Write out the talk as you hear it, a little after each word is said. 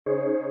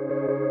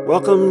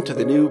Welcome to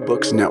the New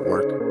Books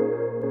Network.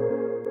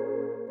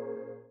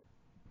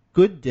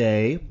 Good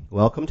day.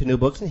 Welcome to New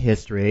Books in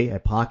History, a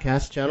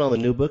podcast channel on the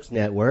New Books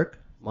Network.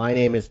 My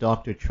name is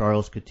Dr.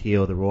 Charles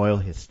Coutinho of the Royal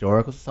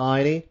Historical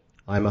Society.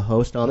 I'm a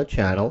host on the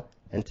channel,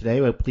 and today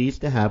we're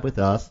pleased to have with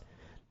us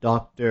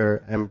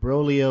Dr.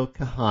 Ambrolio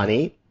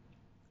Kahane.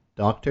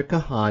 Dr.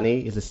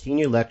 Kahane is a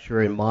senior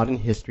lecturer in modern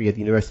history at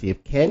the University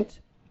of Kent.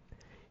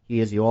 He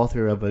is the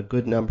author of a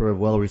good number of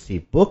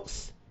well-received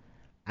books,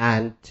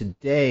 and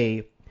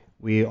today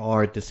we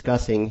are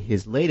discussing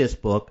his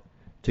latest book,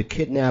 To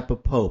Kidnap a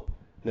Pope,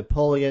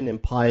 Napoleon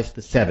and Pius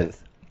VII,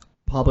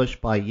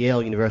 published by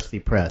Yale University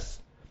Press.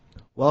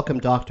 Welcome,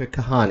 Dr.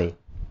 Kahane.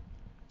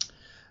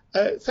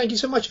 Thank you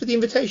so much for the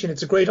invitation.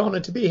 It's a great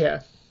honor to be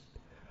here.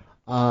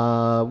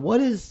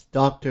 What is,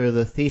 Doctor,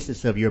 the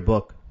thesis of your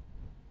book?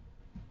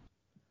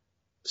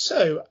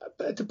 So,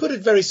 to put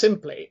it very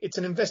simply, it's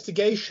an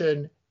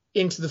investigation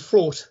into the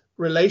fraught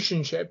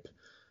relationship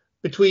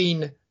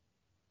between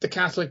the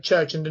Catholic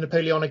Church and the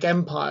Napoleonic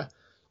Empire,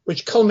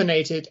 which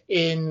culminated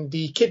in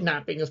the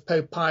kidnapping of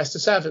Pope Pius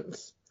VII.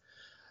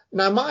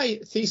 Now, my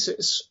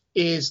thesis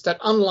is that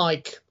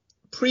unlike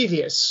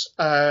previous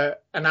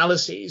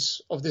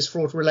analyses of this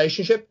fraught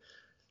relationship,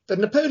 that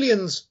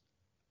Napoleon's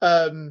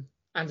and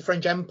the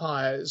French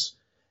Empire's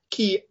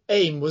key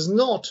aim was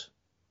not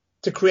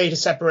to create a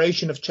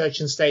separation of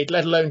church and state,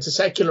 let alone to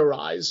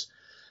secularize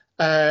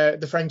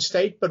the French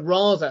state, but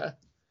rather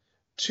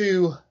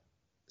to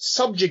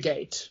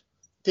subjugate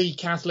the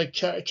Catholic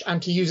Church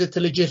and to use it to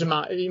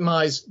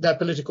legitimize their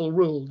political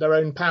rule, their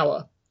own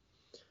power.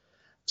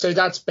 So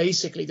that's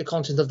basically the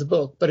content of the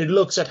book, but it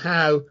looks at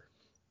how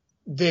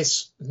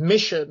this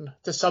mission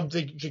to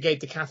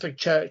subjugate the Catholic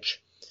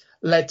Church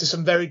led to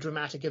some very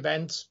dramatic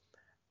events,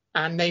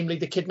 and namely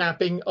the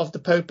kidnapping of the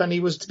Pope, and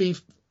he was to be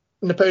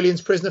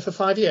Napoleon's prisoner for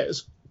 5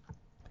 years.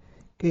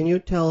 Can you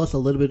tell us a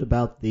little bit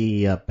about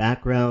the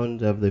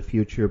background of the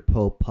future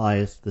Pope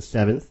Pius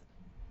VII?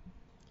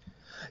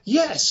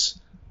 Yes.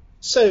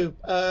 So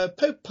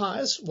Pope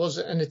Pius was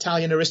an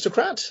Italian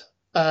aristocrat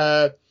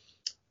from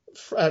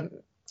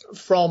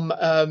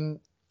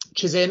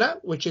Cesena,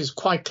 which is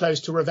quite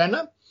close to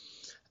Ravenna,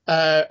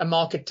 a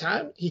market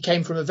town. He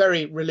came from a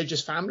very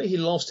religious family. He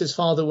lost his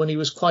father when he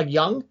was quite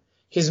young.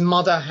 His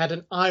mother had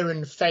an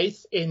iron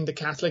faith in the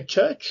Catholic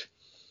Church.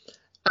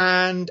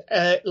 And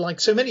like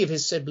so many of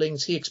his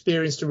siblings, he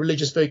experienced a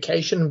religious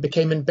vocation and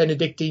became a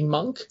Benedictine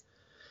monk.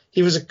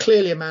 He was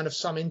clearly a man of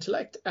some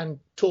intellect and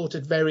taught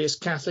at various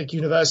Catholic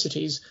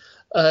universities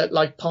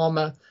like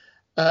Parma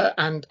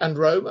and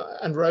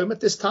Rome at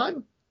this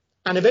time.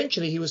 And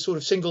eventually he was sort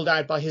of singled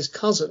out by his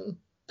cousin,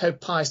 Pope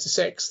Pius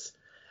VI,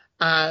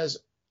 as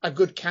a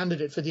good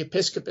candidate for the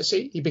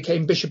episcopacy. He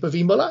became Bishop of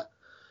Imola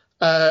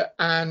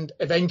and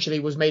eventually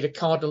was made a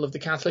cardinal of the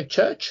Catholic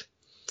Church.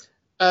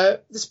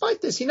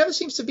 Despite this, he never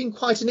seems to have been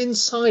quite an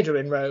insider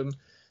in Rome.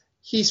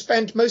 He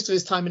spent most of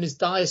his time in his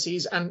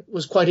diocese and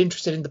was quite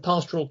interested in the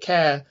pastoral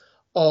care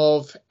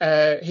of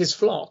his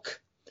flock.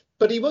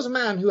 But he was a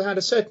man who had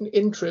a certain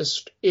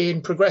interest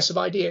in progressive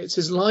ideas.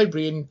 His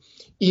library in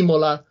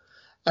Imola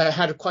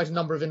had quite a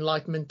number of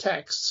Enlightenment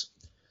texts.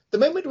 The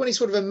moment when he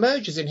sort of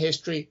emerges in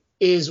history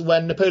is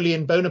when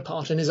Napoleon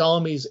Bonaparte and his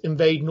armies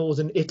invade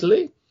northern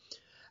Italy,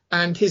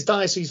 and his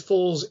diocese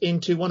falls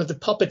into one of the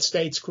puppet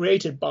states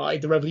created by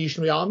the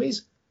revolutionary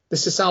armies, the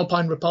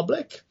Cisalpine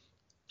Republic.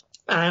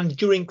 And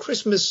during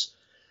Christmas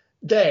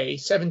Day,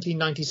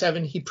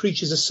 1797, he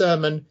preaches a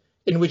sermon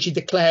in which he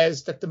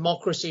declares that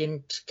democracy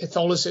and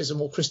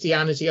Catholicism or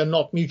Christianity are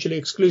not mutually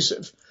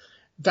exclusive,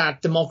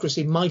 that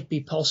democracy might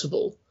be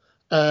possible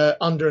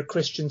under a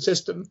Christian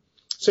system.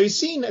 So he's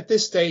seen at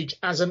this stage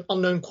as an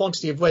unknown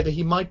quantity of whether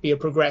he might be a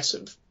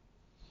progressive.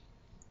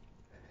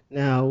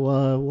 Now,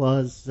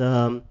 was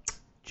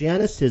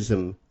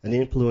Janssenism an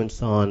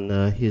influence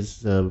on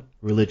his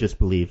religious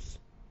beliefs?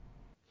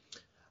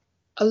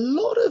 A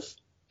lot of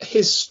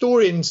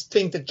historians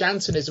think that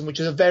Jansenism, which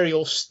is a very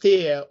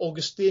austere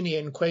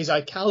Augustinian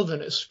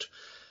quasi-Calvinist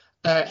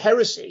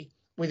heresy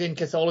within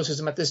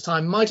Catholicism at this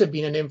time, might have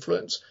been an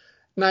influence.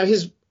 Now,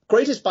 his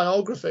greatest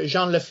biographer,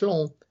 Jean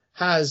Leflon,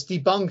 has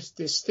debunked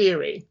this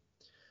theory.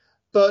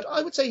 But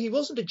I would say he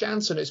wasn't a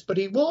Jansenist, but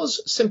he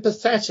was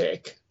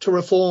sympathetic to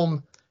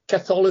reform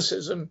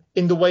Catholicism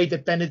in the way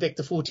that Benedict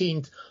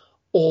XIV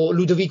or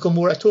Ludovico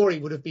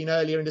Muratori would have been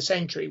earlier in the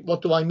century.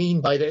 What do I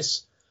mean by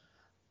this?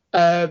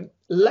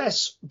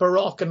 Less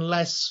Baroque and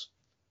less,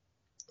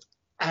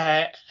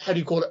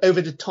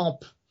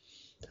 over-the-top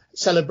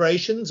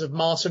celebrations of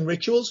mass and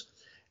rituals.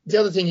 The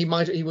other thing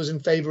he was in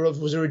favor of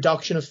was a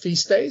reduction of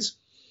feast days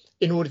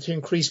in order to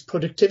increase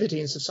productivity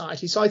in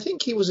society. So I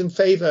think he was in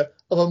favor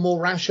of a more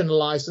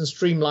rationalized and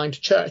streamlined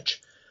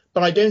church.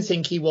 But I don't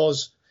think he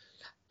was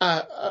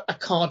a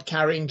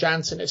card-carrying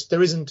Jansenist.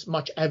 There isn't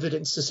much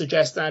evidence to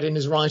suggest that in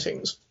his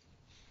writings.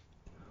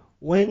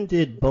 When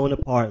did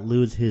Bonaparte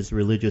lose his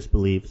religious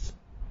beliefs?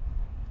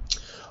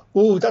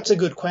 Oh, that's a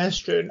good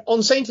question.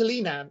 On St.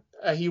 Helena,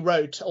 he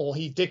wrote, or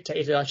he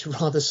dictated, I should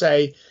rather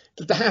say,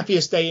 that the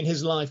happiest day in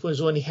his life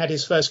was when he had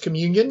his first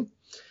communion.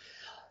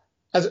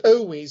 as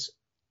always,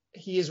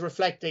 he is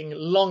reflecting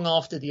long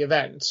after the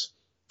events.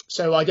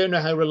 So I don't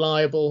know how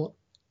reliable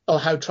or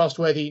how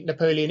trustworthy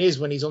Napoleon is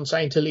when he's on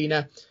St.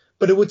 Helena,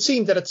 but it would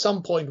seem that at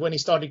some point when he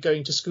started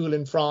going to school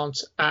in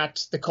France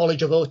at the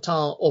College of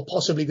Autun or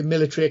possibly the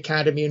military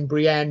academy in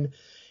Brienne,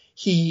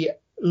 he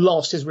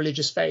lost his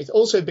religious faith.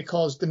 Also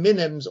because the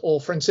minims or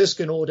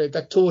Franciscan order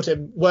that taught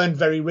him weren't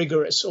very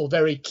rigorous or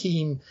very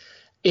keen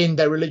in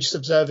their religious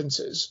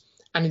observances,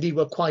 and indeed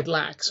were quite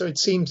lax. So it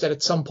seems that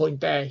at some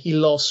point there he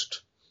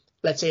lost,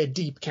 let's say, a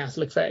deep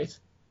Catholic faith.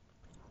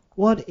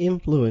 What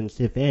influence,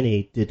 if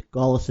any, did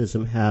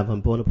Catholicism have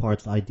on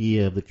Bonaparte's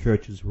idea of the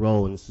Church's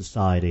role in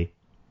society?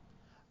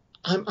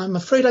 I'm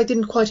afraid I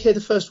didn't quite hear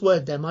the first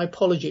word there. My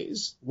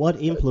apologies.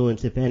 What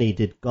influence, if any,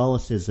 did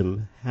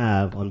Catholicism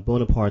have on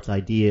Bonaparte's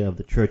idea of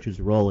the Church's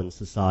role in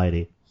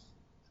society?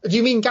 Do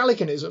you mean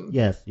Gallicanism?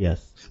 Yes,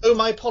 yes. Oh,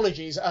 my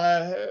apologies.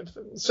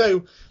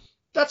 So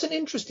that's an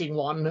interesting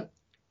one.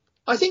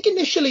 I think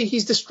initially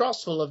he's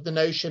distrustful of the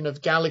notion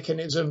of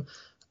Gallicanism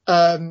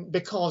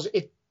because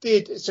it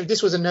did. So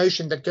this was a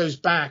notion that goes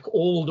back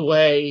all the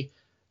way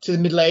to the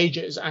Middle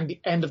Ages and the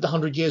end of the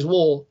 100 Years'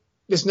 War.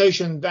 This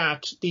notion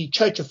that the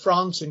Church of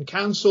France in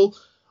council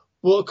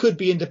could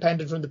be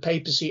independent from the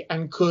papacy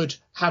and could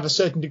have a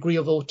certain degree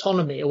of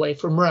autonomy away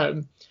from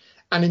Rome.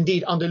 And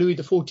indeed, under Louis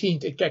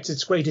XIV, it gets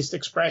its greatest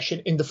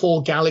expression in the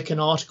 4 Gallican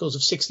Articles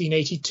of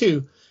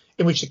 1682,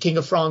 in which the King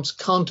of France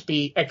can't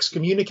be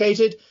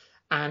excommunicated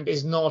and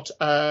is not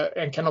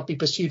and cannot be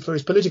pursued for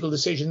his political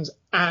decisions.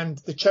 And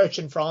the Church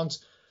in France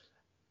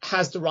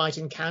has the right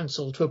in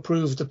council to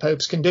approve the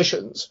Pope's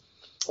conditions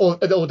or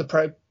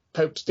the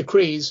Pope's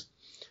decrees.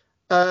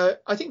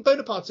 I think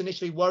Bonaparte's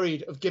initially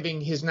worried of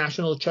giving his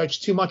national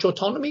church too much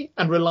autonomy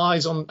and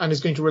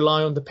is going to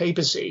rely on the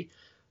papacy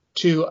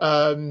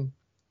to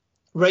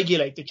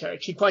regulate the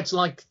church. He quite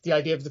liked the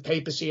idea of the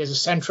papacy as a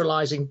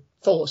centralizing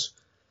force.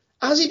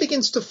 As he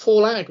begins to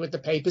fall out with the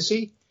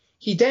papacy,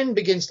 he then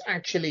begins to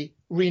actually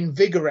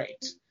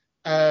reinvigorate,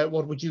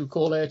 what would you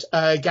call it,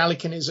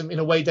 Gallicanism in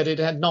a way that it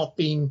had not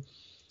been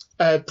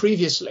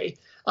previously.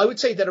 I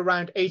would say that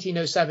around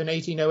 1807,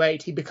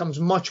 1808, he becomes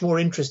much more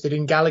interested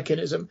in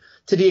Gallicanism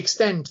to the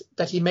extent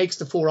that he makes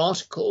the 4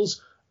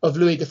 Articles of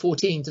Louis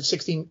XIV of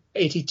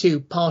 1682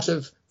 part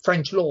of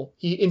French law.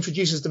 He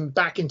introduces them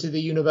back into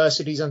the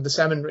universities and the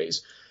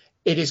seminaries.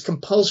 It is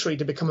compulsory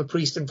to become a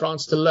priest in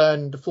France to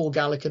learn the 4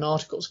 Gallican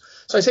Articles.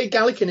 So I say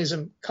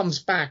Gallicanism comes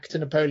back to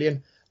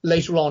Napoleon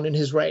later on in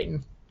his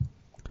reign.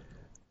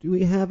 Do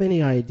we have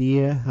any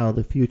idea how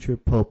the future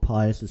Pope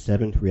Pius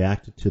VII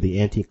reacted to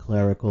the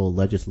anti-clerical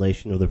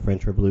legislation of the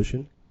French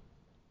Revolution?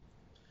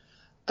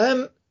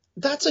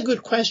 That's a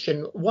good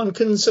question. One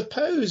can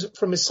suppose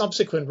from his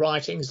subsequent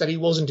writings that he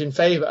wasn't in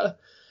favour,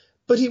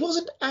 but he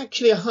wasn't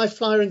actually a high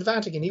flyer in the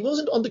Vatican. He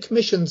wasn't on the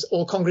commissions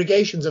or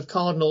congregations of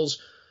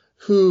cardinals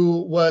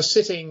who were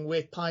sitting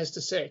with Pius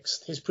VI,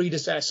 his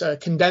predecessor,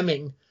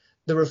 condemning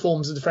the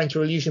reforms of the French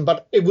Revolution,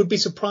 but it would be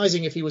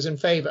surprising if he was in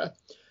favour.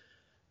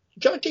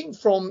 Judging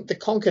from the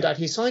concordat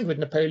he signed with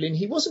Napoleon,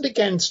 he wasn't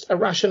against a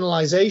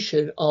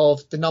rationalization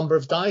of the number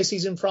of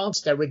dioceses in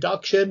France, their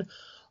reduction,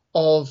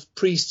 of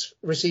priests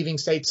receiving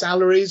state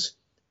salaries.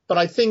 But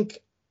I think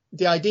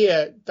the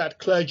idea that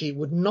clergy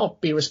would not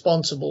be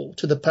responsible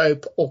to the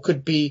Pope or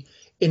could be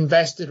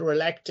invested or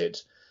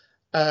elected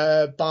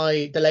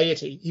by the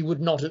laity, he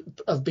would not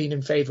have been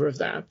in favor of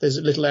that. There's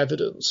little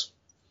evidence.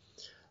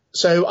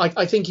 So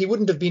I think he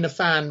wouldn't have been a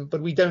fan,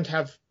 but we don't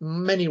have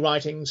many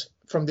writings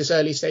from this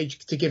early stage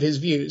to give his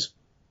views.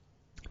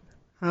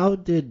 How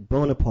did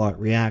Bonaparte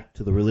react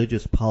to the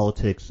religious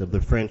politics of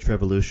the French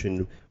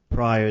Revolution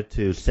prior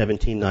to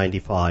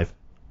 1795?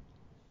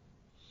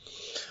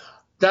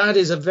 That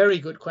is a very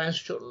good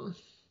question.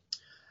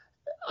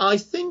 I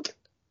think,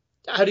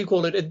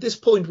 at this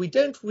point, we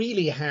don't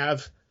really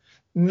have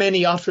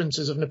many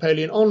utterances of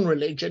Napoleon on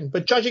religion,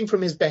 but judging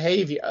from his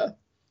behavior,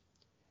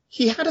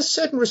 he had a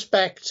certain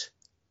respect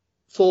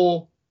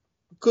for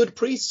good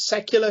priests,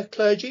 secular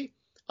clergy,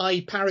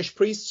 i.e. parish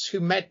priests who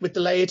met with the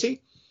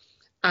laity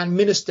and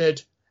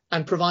ministered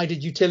and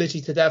provided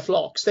utility to their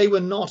flocks. They were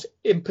not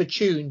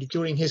importuned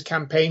during his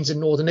campaigns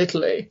in northern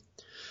Italy.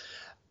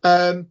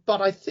 But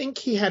I think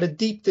he had a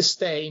deep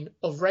disdain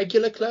of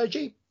regular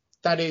clergy,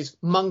 that is,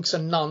 monks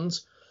and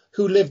nuns,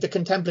 who lived a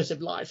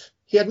contemplative life.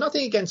 He had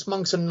nothing against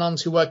monks and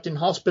nuns who worked in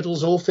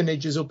hospitals,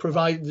 orphanages, or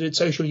provided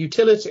social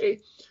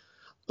utility.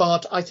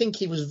 But I think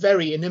he was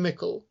very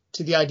inimical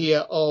to the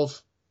idea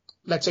of,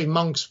 let's say,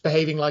 monks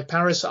behaving like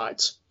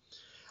parasites.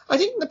 I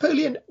think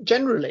Napoleon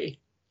generally,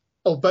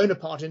 or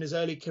Bonaparte in his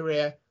early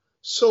career,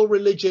 saw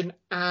religion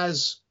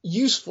as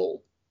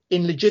useful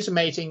in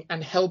legitimating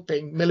and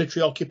helping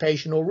military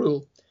occupation or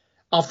rule.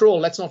 After all,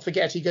 let's not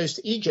forget he goes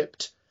to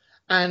Egypt,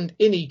 and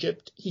in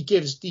Egypt he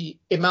gives the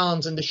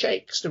imams and the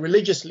sheikhs, the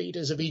religious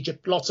leaders of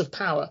Egypt, lots of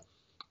power.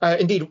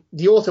 Indeed,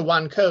 the author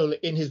Juan Cole,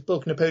 in his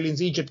book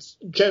Napoleon's Egypt,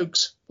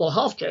 jokes, well,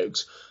 half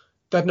jokes,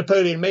 that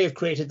Napoleon may have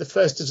created the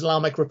first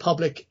Islamic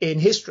republic in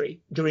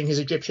history during his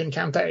Egyptian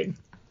campaign.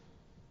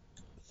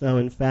 So,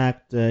 in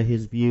fact,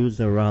 his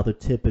views are rather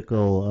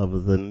typical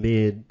of the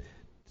mid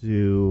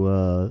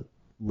to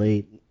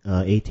late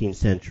 18th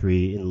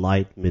century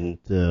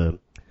Enlightenment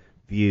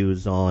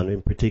views on,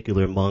 in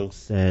particular,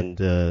 monks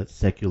and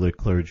secular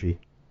clergy?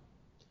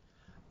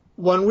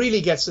 One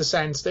really gets the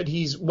sense that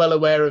he's well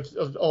aware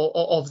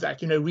of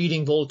that.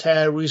 Reading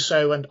Voltaire,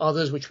 Rousseau, and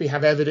others, which we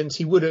have evidence,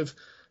 he would have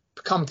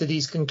come to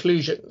these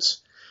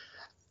conclusions.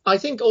 I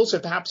think also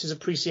perhaps his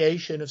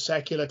appreciation of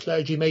secular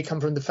clergy may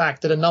come from the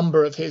fact that a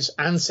number of his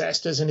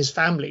ancestors and his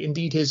family,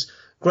 indeed his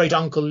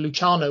great-uncle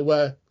Luciano,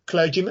 were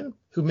clergymen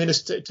who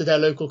ministered to their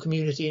local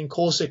community in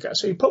Corsica.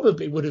 So he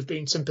probably would have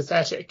been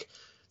sympathetic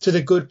to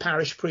the good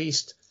parish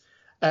priest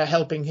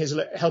helping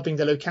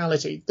the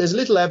locality. There's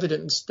little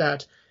evidence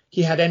that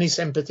he had any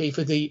sympathy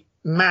for the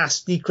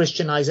mass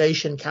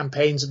de-Christianization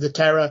campaigns of the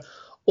Terror,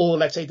 or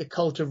let's say the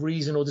cult of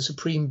reason or the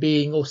supreme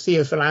being or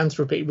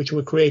theophilanthropy, which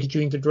were created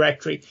during the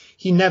Directory.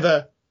 He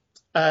never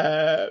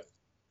was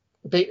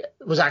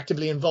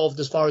actively involved,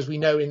 as far as we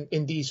know,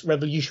 in these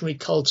revolutionary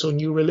cults or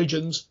new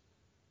religions.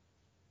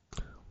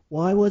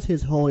 Why was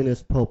His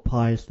Holiness Pope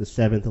Pius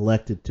VII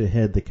elected to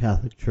head the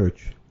Catholic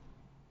Church?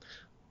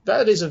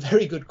 That is a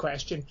very good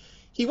question.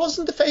 He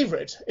wasn't the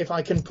favourite, if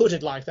I can put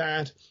it like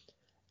that.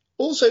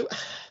 Also,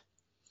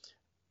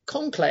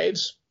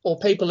 conclaves or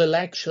papal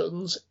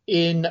elections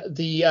in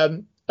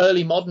the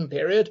early modern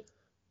period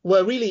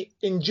were really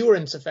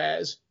endurance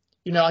affairs.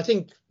 I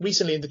think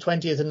recently in the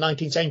 20th and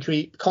 19th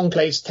century,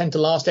 conclaves tend to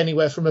last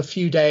anywhere from a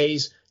few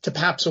days to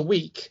perhaps a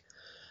week.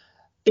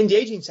 In the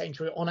 18th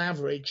century, on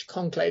average,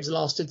 conclaves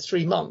lasted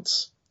 3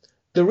 months.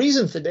 The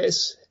reason for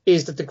this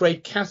is that the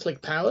great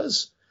Catholic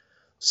powers,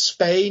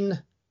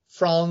 Spain,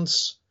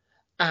 France,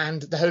 and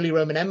the Holy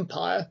Roman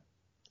Empire,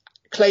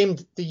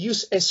 claimed the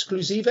jus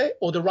exclusive,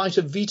 or the right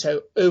of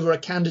veto, over a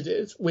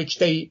candidate which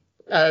they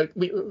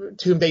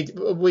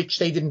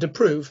didn't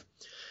approve.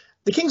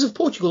 The kings of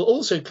Portugal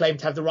also claimed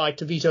to have the right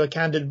to veto a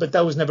candidate, but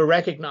that was never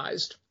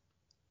recognized.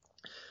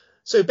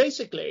 So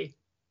basically,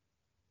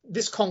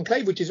 this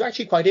conclave, which is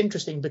actually quite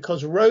interesting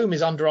because Rome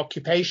is under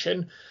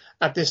occupation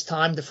at this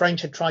time. The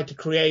French had tried to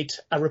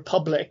create a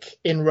republic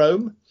in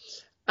Rome,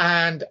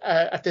 and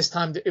at this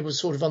time it was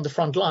sort of on the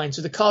front line.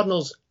 So the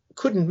cardinals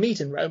couldn't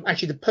meet in Rome.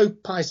 Actually, the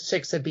Pope Pius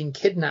VI had been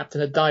kidnapped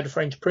and had died a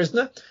French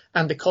prisoner,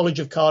 and the College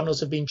of Cardinals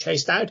had been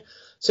chased out.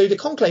 So the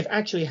conclave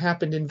actually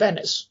happened in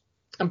Venice,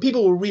 and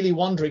people were really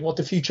wondering what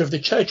the future of the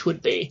church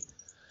would be.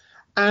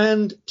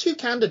 And 2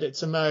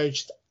 candidates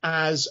emerged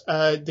as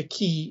the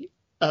key,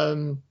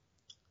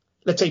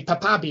 let's say,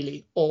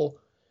 papabili, or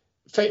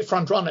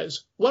front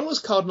runners. One was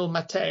Cardinal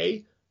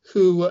Mattei,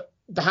 who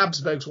the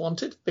Habsburgs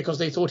wanted because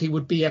they thought he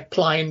would be a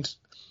pliant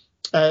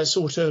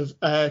sort of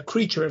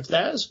creature of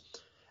theirs.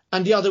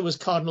 And the other was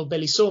Cardinal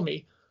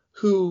Bellisomi,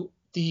 who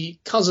the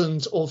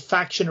cousins or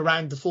faction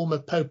around the former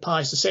Pope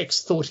Pius VI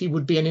thought he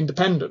would be an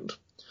independent.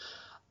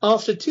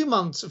 After 2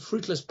 months of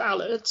fruitless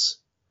ballots,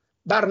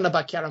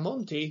 Barnaba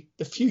Chiaramonti,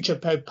 the future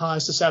Pope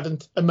Pius VII,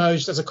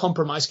 emerged as a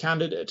compromise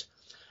candidate.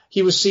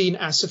 He was seen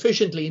as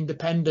sufficiently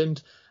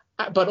independent,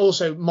 but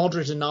also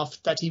moderate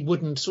enough that he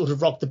wouldn't sort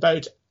of rock the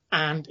boat.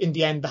 And in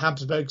the end, the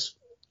Habsburgs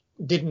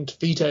didn't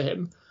veto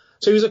him.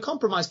 So he was a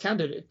compromise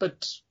candidate,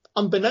 but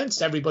unbeknownst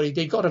to everybody,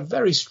 they got a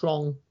very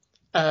strong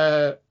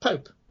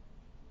Pope.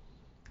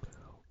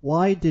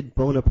 Why did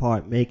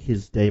Bonaparte make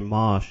his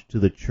démarche to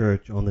the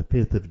church on the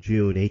 5th of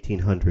June,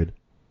 1800?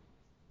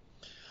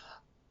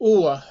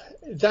 Oh,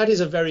 that is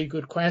a very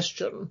good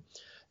question.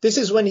 This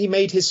is when he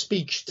made his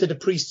speech to the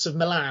priests of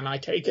Milan, I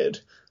take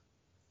it,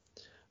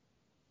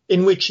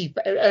 in which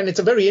and it's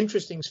a very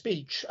interesting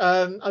speech.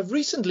 I've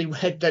recently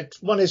read that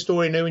one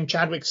historian, Owen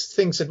Chadwick,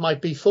 thinks it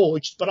might be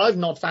forged, but I've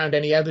not found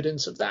any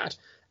evidence of that.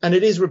 And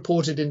it is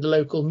reported in the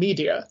local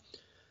media.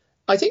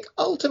 I think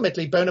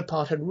ultimately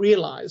Bonaparte had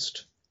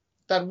realized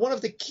that one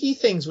of the key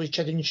things which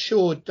had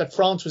ensured that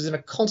France was in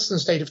a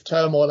constant state of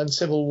turmoil and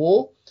civil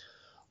war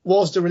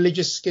was the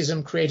religious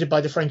schism created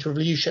by the French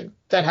Revolution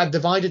that had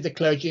divided the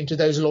clergy into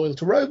those loyal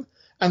to Rome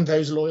and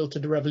those loyal to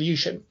the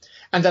revolution.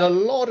 And that a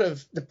lot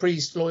of the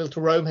priests loyal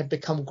to Rome had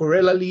become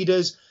guerrilla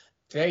leaders.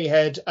 They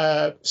had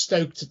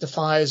stoked the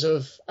fires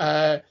of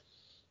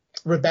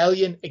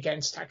rebellion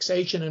against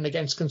taxation and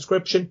against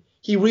conscription.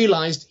 He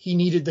realized he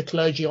needed the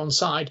clergy on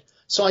side.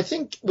 So I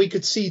think we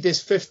could see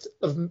this 5th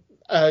of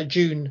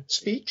June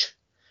speech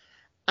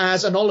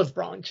as an olive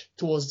branch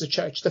towards the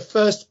church, the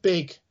first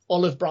big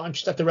olive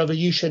branch that the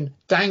revolution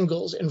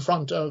dangles in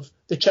front of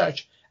the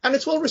church. And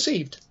it's well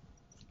received.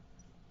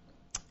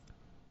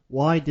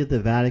 Why did the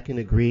Vatican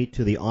agree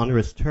to the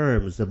onerous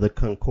terms of the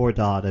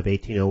Concordat of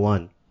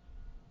 1801?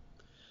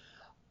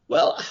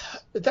 Well,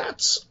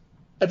 that's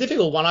a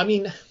difficult one. I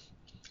mean,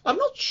 I'm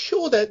not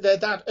sure that they're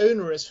that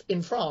onerous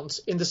in France,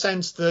 in the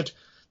sense that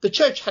the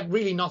church had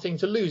really nothing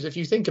to lose, if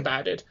you think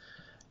about it.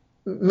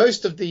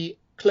 Most of the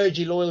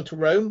clergy loyal to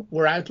Rome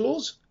were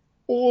outlaws.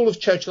 All of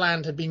church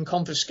land had been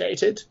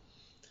confiscated.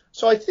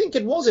 So I think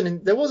there was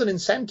an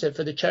incentive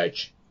for the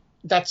church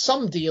that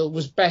some deal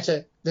was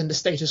better than the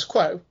status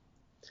quo.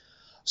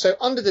 So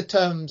under the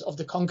terms of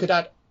the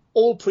Concordat,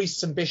 all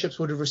priests and bishops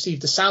would have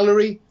received a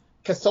salary.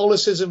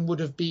 Catholicism would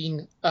have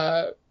been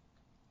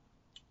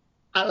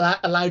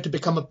allowed to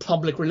become a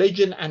public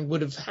religion and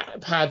would have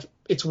had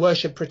its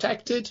worship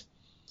protected.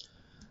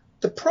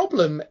 The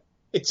problem,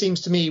 it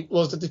seems to me,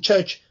 was that the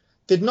church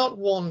did not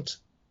want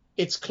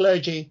its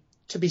clergy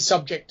to be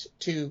subject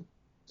to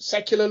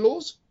secular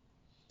laws.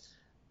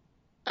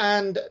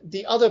 And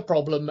the other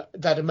problem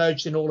that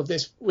emerged in all of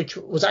this, which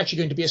was actually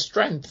going to be a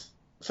strength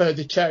for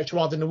the church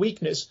rather than a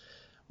weakness,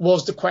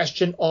 was the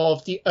question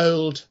of the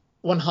old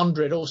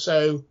 100 or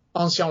so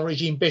Ancien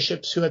Regime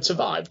bishops who had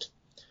survived.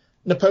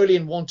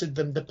 Napoleon wanted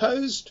them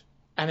deposed,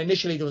 and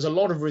initially there was a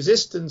lot of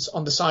resistance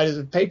on the side of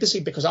the papacy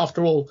because,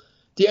 after all,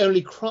 the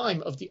only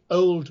crime of the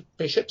old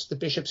bishops, the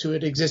bishops who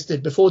had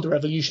existed before the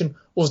revolution,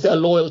 was their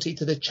loyalty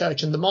to the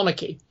church and the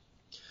monarchy.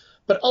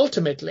 But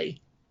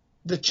ultimately,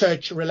 the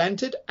church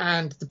relented,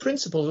 and the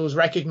principle was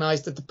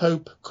recognized that the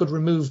Pope could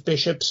remove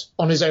bishops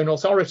on his own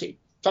authority,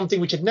 something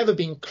which had never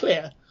been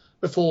clear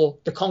before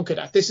the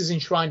Concordat. This is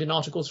enshrined in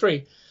Article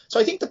 3. So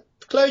I think the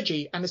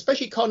clergy, and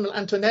especially Cardinal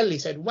Antonelli,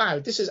 said, wow,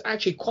 this is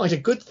actually quite a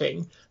good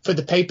thing for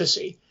the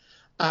papacy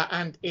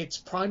and its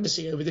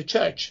primacy over the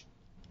church.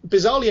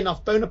 Bizarrely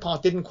enough,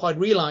 Bonaparte didn't quite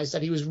realize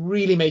that he was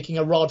really making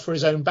a rod for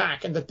his own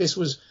back, and that this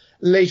was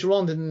later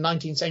on in the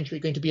 19th century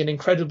going to be an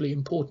incredibly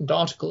important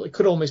article. It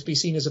could almost be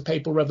seen as a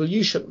papal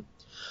revolution.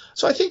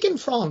 So I think in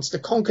France, the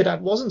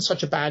Concordat wasn't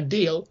such a bad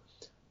deal.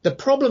 The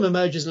problem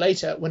emerges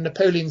later when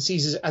Napoleon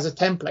sees it as a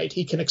template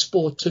he can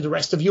export to the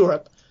rest of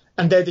Europe.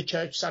 And there the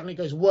church suddenly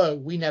goes, whoa,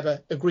 we never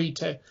agreed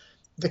to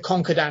the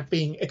Concordat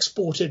being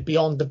exported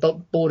beyond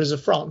the borders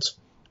of France.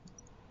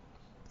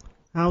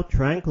 How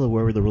tranquil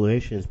were the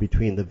relations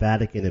between the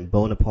Vatican and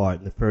Bonaparte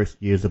in the first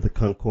years of the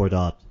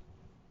Concordat?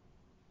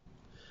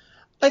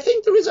 I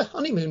think there is a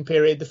honeymoon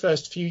period the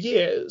first few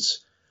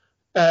years.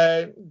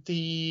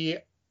 The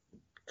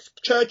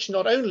church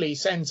not only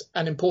sends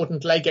an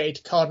important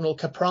legate, Cardinal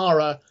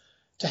Caprara,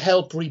 to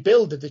help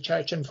rebuild the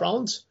church in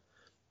France,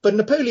 but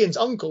Napoleon's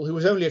uncle, who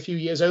was only a few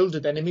years older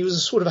than him, he was a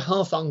sort of a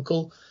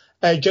half-uncle,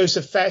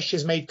 Joseph Fesch,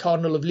 is made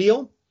Cardinal of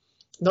Lyon.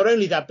 Not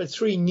only that, but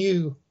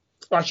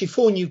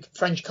four new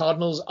French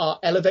cardinals are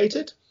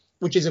elevated,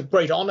 which is a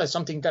great honor,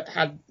 something that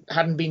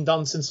hadn't been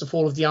done since the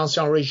fall of the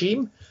Ancien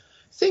Regime.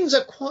 Things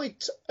are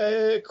quite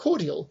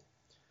cordial.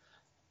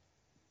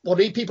 What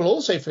people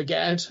also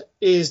forget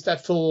is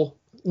that for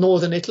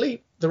northern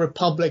Italy, the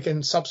Republic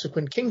and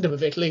subsequent Kingdom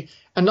of Italy,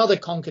 another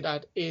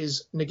Concordat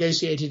is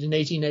negotiated in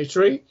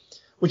 1803,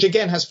 which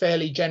again has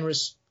fairly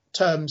generous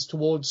terms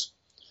towards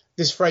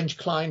this French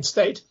client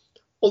state,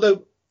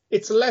 although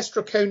it's less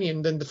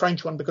draconian than the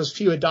French one because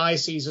fewer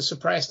dioceses are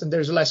suppressed and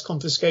there's less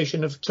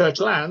confiscation of church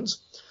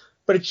lands.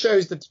 But it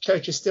shows that the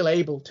church is still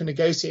able to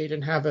negotiate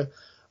and have a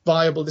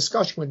viable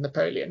discussion with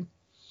Napoleon.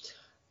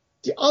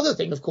 The other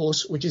thing, of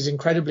course, which is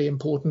incredibly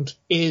important,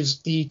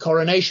 is the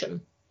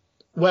coronation,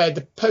 where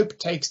the Pope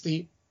takes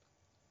the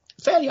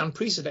fairly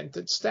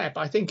unprecedented step.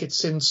 I think it's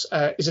since,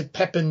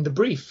 Pepin the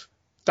Brief,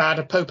 that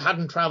a Pope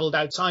hadn't travelled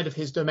outside of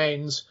his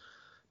domains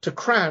to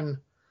crown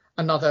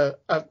another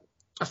a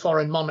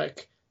foreign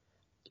monarch.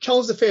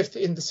 Charles V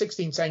in the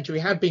 16th century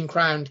had been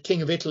crowned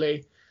King of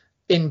Italy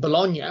in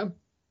Bologna,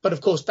 but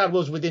of course that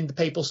was within the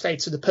Papal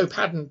States, so the Pope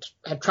had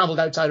travelled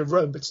outside of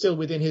Rome, but still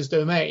within his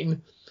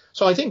domain.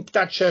 So I think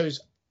that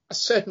shows a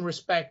certain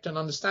respect and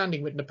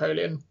understanding with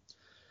Napoleon.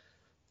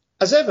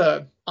 As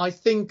ever, I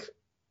think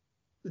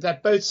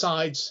that both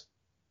sides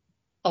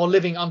are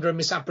living under a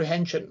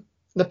misapprehension.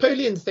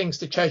 Napoleon thinks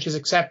the church has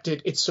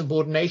accepted its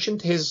subordination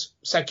to his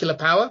secular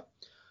power,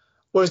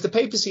 whereas the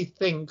papacy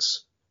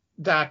thinks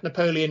that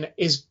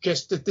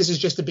this is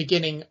just the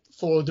beginning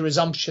for the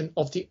resumption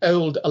of the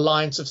old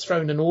alliance of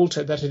throne and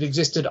altar that had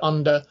existed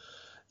under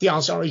the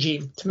Ancien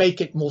Regime. To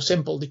make it more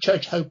simple, the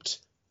church hoped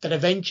that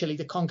eventually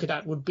the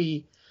Concordat would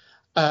be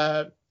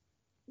the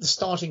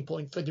starting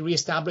point for the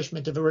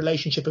re-establishment of a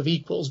relationship of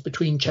equals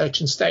between church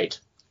and state.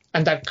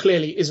 And that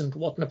clearly isn't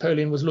what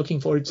Napoleon was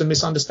looking for. It's a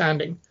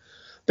misunderstanding.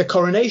 The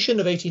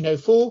coronation of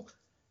 1804,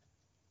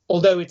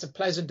 although it's a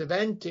pleasant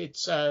event,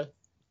 it's a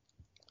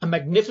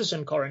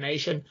magnificent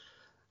coronation,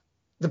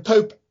 the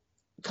Pope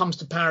comes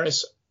to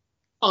Paris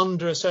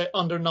under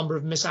a number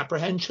of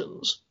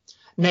misapprehensions,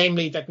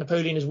 namely that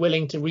Napoleon is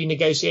willing to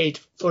renegotiate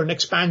for an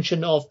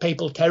expansion of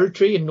papal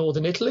territory in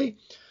northern Italy,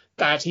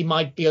 that he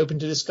might be open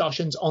to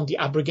discussions on the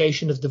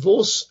abrogation of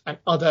divorce and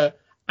other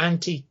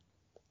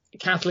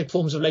anti-Catholic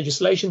forms of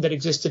legislation that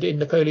existed in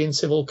Napoleon's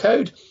civil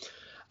code,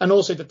 and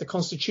also that the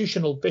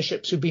constitutional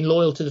bishops who'd been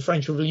loyal to the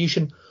French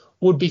Revolution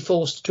would be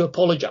forced to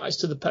apologize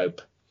to the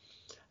Pope.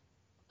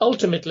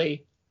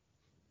 Ultimately,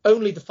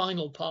 only the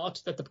final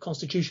part, that the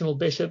constitutional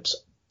bishops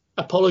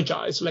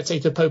apologize, let's say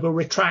to the Pope, or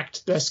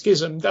retract their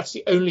schism, that's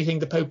the only thing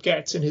the Pope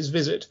gets in his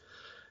visit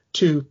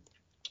to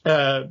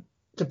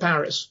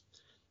Paris.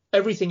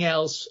 Everything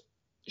else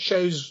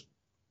shows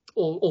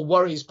or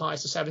worries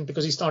Pius VII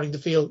because he's starting to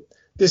feel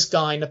this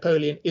guy,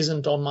 Napoleon,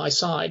 isn't on my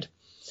side.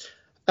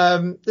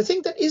 The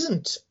thing that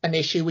isn't an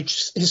issue,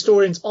 which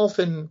historians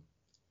often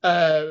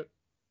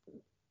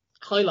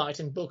highlight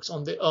in books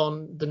on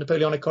the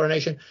Napoleonic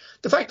coronation,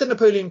 the fact that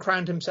Napoleon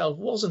crowned himself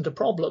wasn't a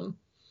problem.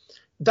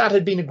 that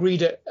had been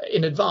agreed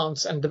in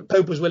advance, and the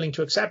Pope was willing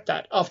to accept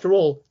that. After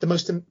all, the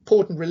most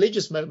important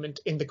religious moment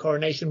in the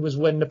coronation was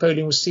when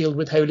Napoleon was sealed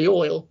with holy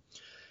oil.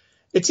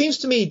 It seems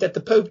to me that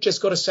the Pope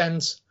just got a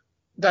sense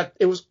that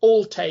it was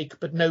all take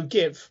but no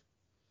give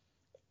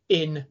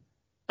in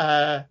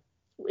the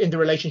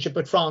relationship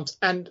with France.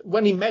 And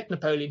when he met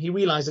Napoleon, he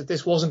realized that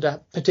this wasn't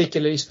a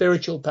particularly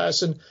spiritual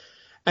person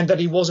and that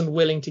he wasn't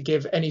willing to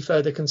give any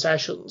further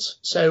concessions.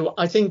 So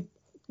I think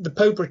the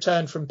Pope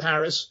returned from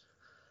Paris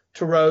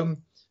to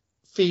Rome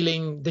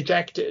feeling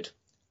dejected.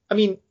 I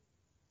mean,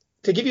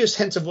 to give you a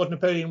sense of what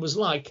Napoleon was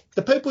like,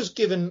 the Pope was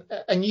given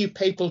a new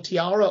papal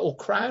tiara or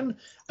crown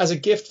as a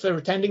gift for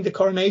attending the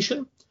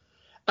coronation.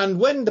 And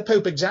when the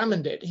Pope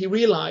examined it, he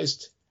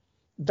realized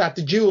that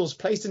the jewels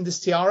placed in this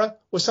tiara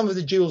were some of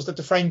the jewels that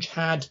the French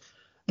had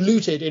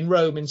looted in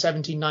Rome in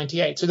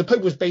 1798. So the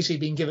Pope was basically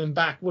being given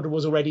back what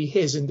was already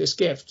his in this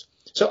gift.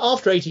 So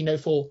after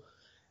 1804,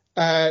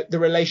 the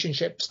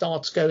relationship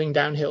starts going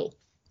downhill.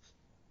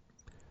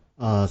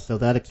 So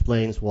that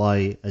explains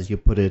why, as you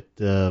put it,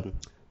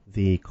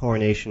 the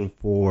coronation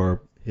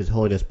for His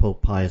Holiness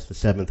Pope Pius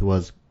VII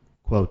was,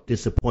 quote,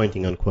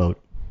 disappointing,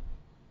 unquote.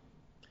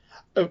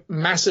 Oh,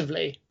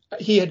 massively.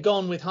 He had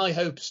gone with high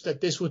hopes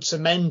that this would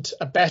cement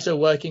a better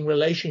working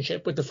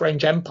relationship with the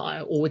French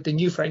Empire or with the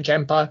new French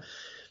Empire.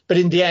 But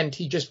in the end,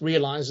 he just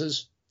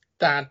realizes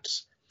that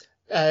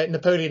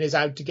Napoleon is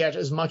out to get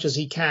as much as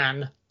he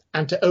can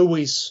and to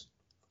always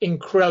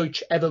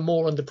encroach ever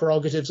more on the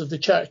prerogatives of the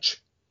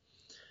church.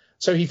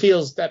 So he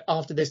feels that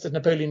after this, that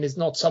Napoleon is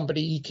not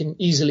somebody he can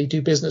easily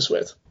do business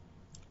with.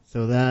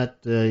 So that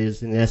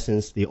is, in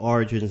essence, the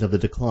origins of the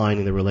decline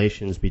in the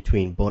relations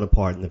between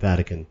Bonaparte and the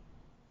Vatican.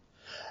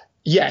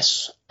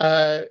 Yes,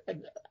 a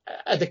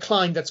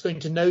decline that's going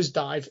to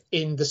nosedive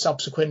in the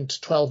subsequent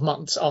 12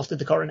 months after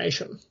the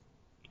coronation.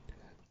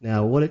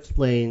 Now, what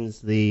explains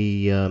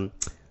the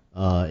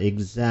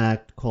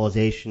exact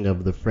causation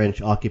of the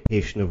French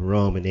occupation of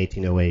Rome in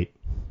 1808?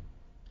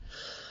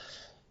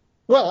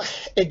 Well,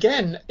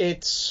 again,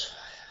 it's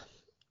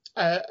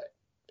a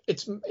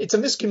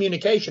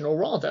miscommunication, or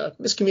rather,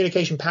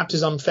 miscommunication perhaps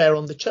is unfair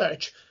on the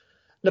church.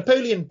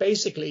 Napoleon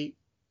basically,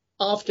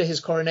 after his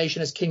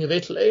coronation as King of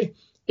Italy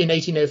in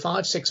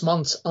 1805, 6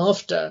 months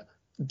after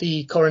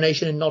the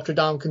coronation in Notre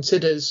Dame,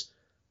 considers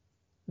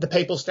the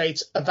Papal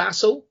States a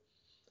vassal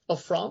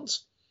of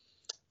France.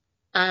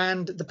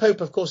 And the Pope,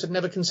 of course, had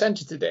never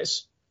consented to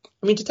this.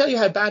 I mean, to tell you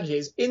how bad it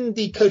is, in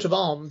the coat of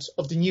arms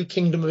of the new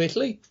Kingdom of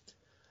Italy,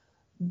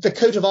 the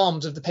coat of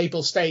arms of the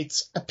Papal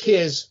States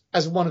appears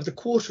as one of the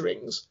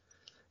quarterings.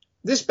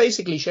 This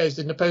basically shows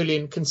that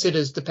Napoleon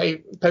considers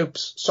the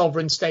Pope's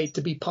sovereign state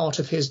to be part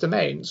of his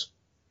domains.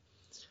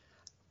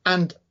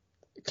 And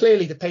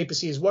clearly the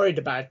papacy is worried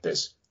about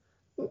this.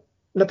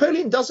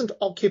 Napoleon doesn't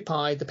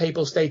occupy the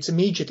Papal States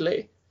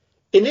immediately.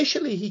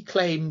 Initially, he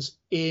claims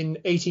in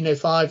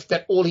 1805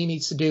 that all he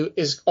needs to do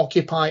is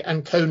occupy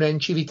Ancona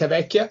and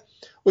Civitavecchia,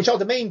 which are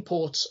the main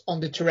ports on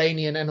the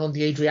Tyrrhenian and on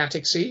the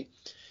Adriatic Sea.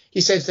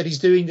 He says that he's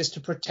doing this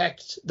to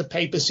protect the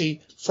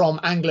papacy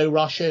from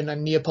Anglo-Russian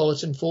and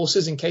Neapolitan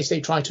forces in case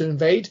they try to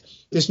invade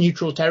this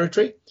neutral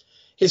territory.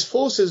 His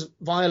forces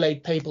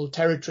violate papal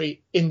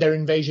territory in their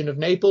invasion of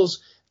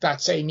Naples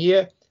that same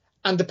year,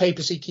 and the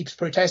papacy keeps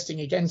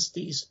protesting against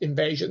these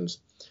invasions.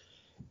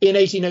 In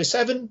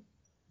 1807,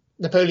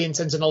 Napoleon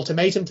sends an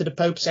ultimatum to the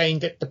Pope saying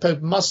that the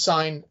Pope must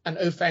sign an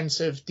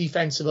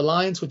offensive-defensive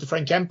alliance with the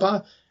French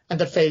Empire, and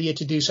that failure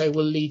to do so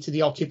will lead to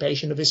the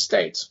occupation of his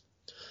states.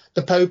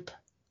 The Pope,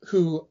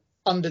 who,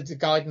 under the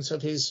guidance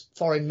of his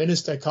foreign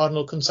minister,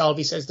 Cardinal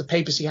Consalvi, says the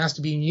papacy has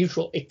to be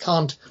neutral. It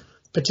can't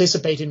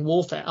participate in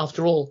warfare.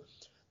 After all,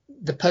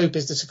 the Pope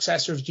is the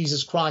successor of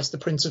Jesus Christ, the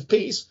Prince of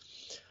Peace,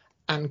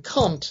 and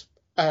can't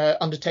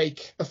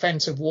undertake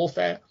offensive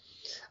warfare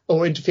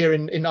or interfere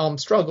in armed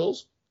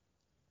struggles.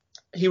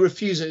 He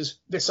refuses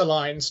this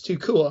alliance to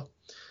Tours.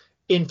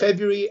 In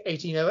February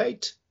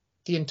 1808,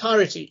 the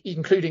entirety,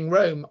 including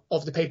Rome,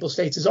 of the Papal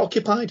States is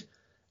occupied.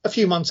 A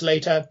few months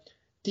later,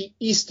 the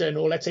eastern,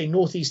 or let's say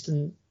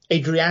northeastern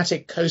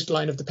Adriatic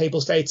coastline of the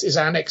Papal States is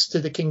annexed to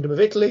the Kingdom of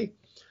Italy.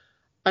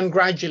 And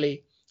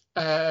gradually,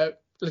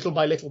 little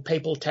by little,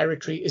 papal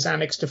territory is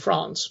annexed to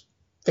France.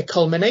 The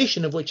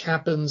culmination of which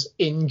happens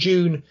in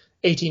June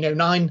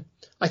 1809.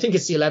 I think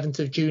it's the 11th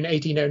of June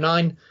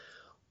 1809,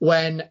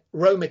 when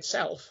Rome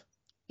itself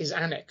is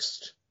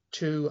annexed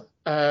to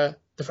the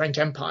French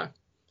Empire,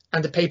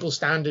 and the papal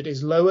standard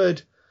is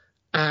lowered,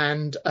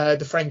 and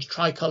the French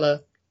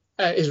tricolour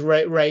is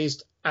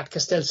raised at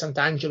Castel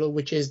Sant'Angelo,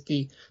 which is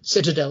the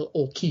citadel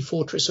or key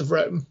fortress of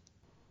Rome.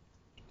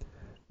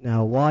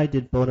 Now, why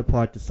did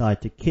Bonaparte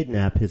decide to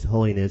kidnap His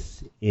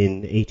Holiness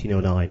in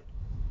 1809?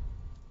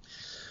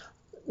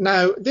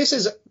 Now, this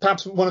is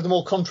perhaps one of the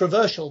more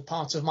controversial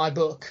parts of my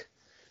book.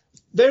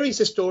 Various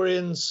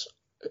historians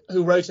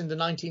who wrote in the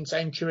 19th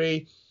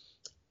century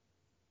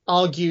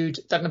argued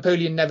that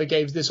Napoleon never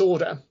gave this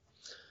order.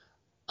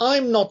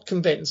 I'm not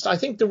convinced. I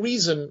think the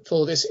reason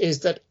for this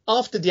is that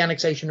after the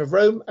annexation of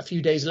Rome, a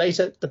few days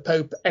later, the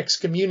Pope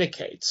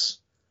excommunicates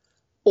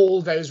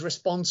all those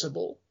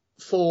responsible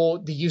for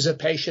the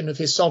usurpation of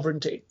his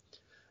sovereignty.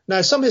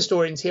 Now, some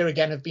historians here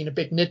again have been a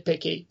bit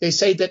nitpicky. They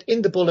say that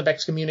in the bull of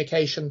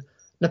excommunication,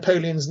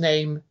 Napoleon's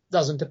name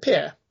doesn't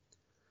appear.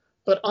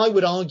 But I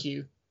would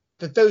argue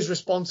that those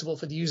responsible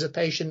for the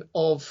usurpation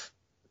of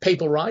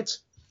papal rights,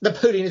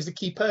 Napoleon is the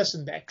key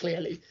person there,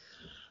 clearly.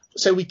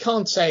 So we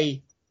can't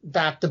say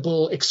that the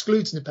bull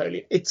excludes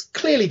Napoleon. It's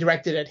clearly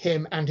directed at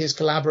him and his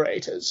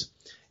collaborators.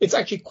 It's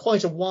actually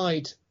quite a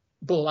wide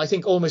bull. I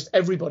think almost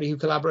everybody who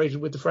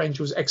collaborated with the French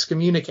was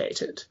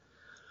excommunicated.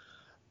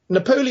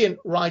 Napoleon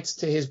writes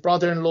to his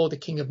brother-in-law, the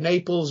King of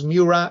Naples,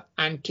 Murat,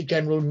 and to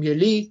General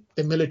Muley,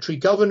 the military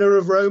governor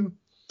of Rome,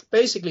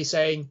 basically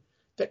saying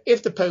that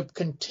if the Pope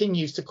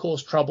continues to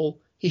cause trouble,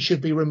 he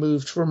should be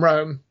removed from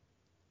Rome.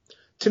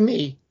 To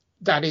me,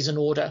 that is an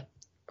order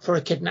for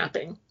a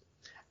kidnapping.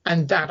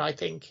 And that, I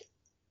think,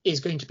 is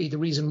going to be the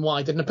reason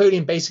why. That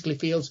Napoleon basically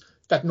feels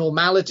that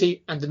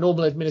normality and the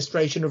normal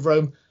administration of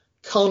Rome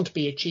can't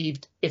be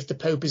achieved if the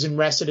Pope is in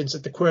residence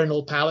at the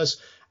Quirinal Palace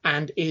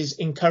and is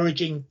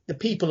encouraging the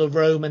people of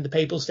Rome and the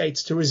Papal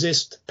States to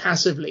resist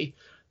passively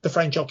the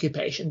French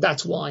occupation.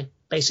 That's why,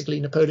 basically,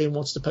 Napoleon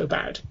wants the Pope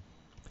out.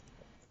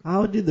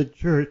 How did the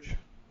Church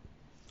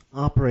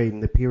operate in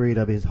the period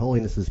of His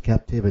Holiness's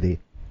captivity?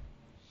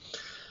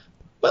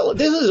 Well,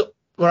 this is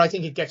where I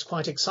think it gets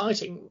quite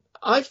exciting.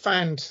 I've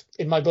found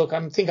in my book,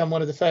 I think I'm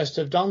one of the first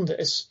to have done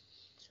this,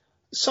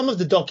 some of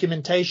the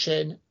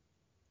documentation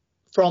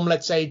from,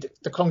 let's say,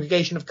 the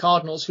Congregation of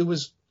Cardinals, who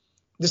was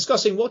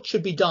discussing what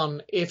should be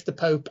done if the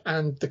Pope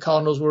and the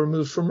cardinals were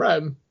removed from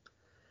Rome.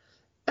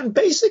 And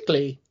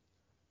basically,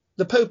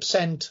 the Pope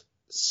sent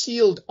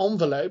sealed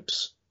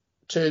envelopes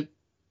to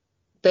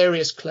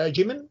various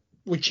clergymen,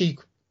 which he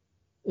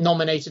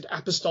nominated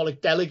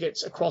apostolic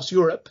delegates across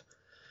Europe,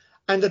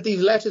 and that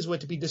these letters were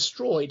to be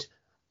destroyed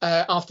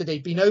after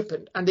they'd been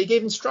opened. And they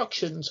gave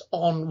instructions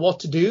on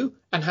what to do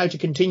and how to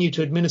continue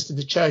to administer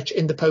the church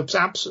in the Pope's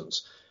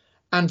absence.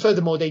 And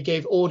furthermore, they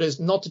gave orders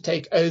not to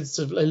take oaths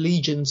of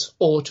allegiance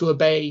or to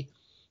obey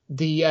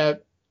the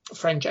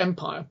French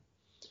Empire.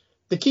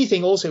 The key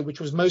thing also, which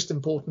was most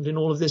important in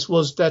all of this,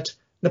 was that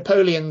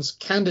Napoleon's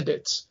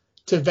candidates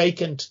to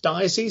vacant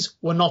dioceses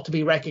were not to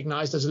be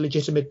recognized as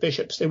legitimate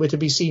bishops. They were to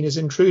be seen as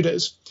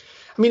intruders.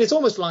 I mean, it's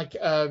almost like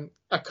a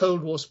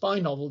Cold War spy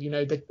novel, you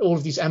know, that all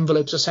of these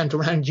envelopes are sent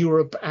around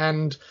Europe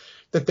and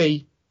that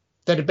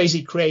it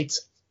basically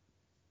creates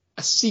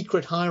a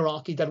secret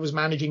hierarchy that was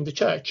managing the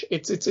church.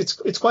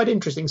 It's quite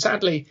interesting.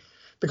 Sadly,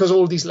 because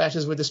all these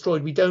letters were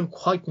destroyed, we don't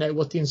quite know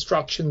what the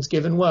instructions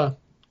given were.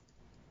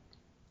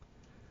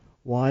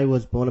 Why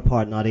was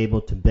Bonaparte not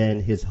able to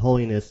bend His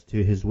Holiness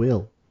to his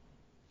will?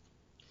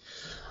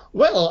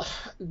 Well,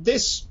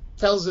 this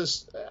tells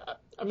us,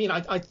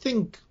 I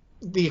think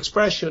the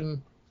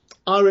expression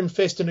iron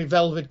fist and a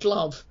velvet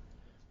glove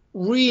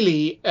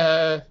really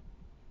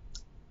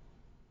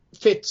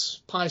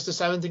fits Pius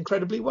VII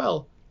incredibly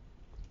well.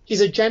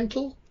 He's a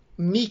gentle,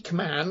 meek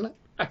man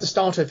at the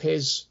start of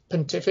his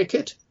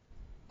pontificate,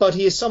 but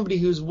he is somebody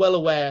who's well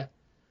aware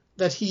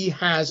that he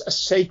has a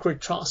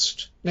sacred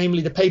trust,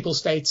 namely the Papal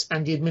States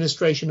and the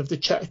administration of the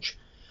Church.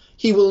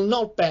 He will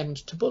not bend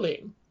to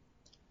bullying.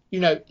 You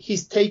know,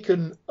 he's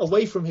taken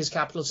away from his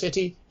capital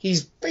city.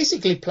 He's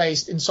basically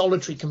placed in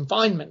solitary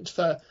confinement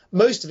for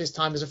most of his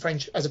time as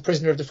a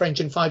prisoner of the French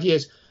in 5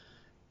 years.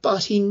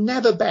 But he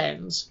never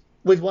bends,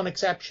 with one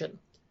exception.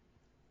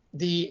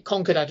 The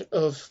Concordat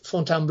of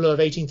Fontainebleau of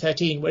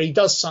 1813, where he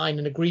does sign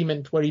an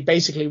agreement where he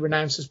basically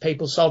renounces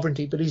papal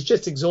sovereignty, but he's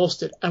just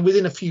exhausted. And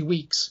within a few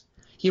weeks,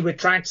 he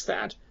retracts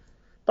that.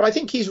 But I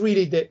think he's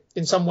really,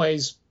 in some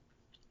ways,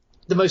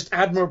 the most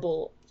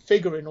admirable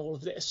figure in all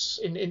of this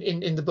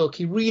in the book.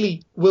 He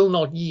really will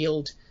not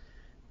yield.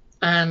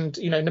 And,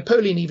 you know,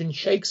 Napoleon even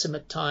shakes him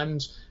at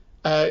times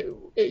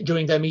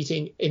during their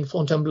meeting in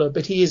Fontainebleau,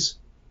 but he is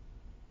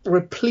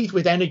replete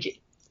with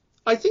energy.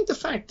 I think the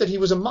fact that he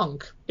was a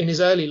monk in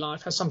his early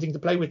life has something to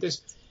play with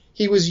this.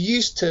 He was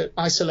used to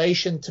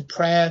isolation, to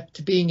prayer,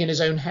 to being in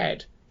his own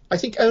head. I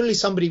think only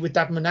somebody with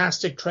that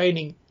monastic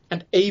training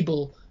and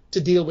able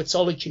to deal with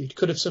solitude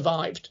could have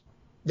survived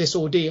this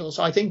ordeal.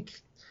 So I think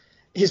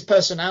his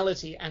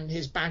personality and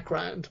his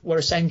background were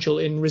essential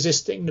in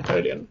resisting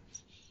Napoleon.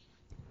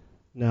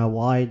 Now,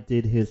 why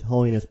did His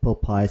Holiness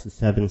Pope Pius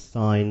VII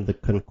sign the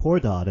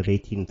Concordat of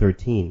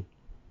 1813?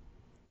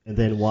 And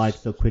then why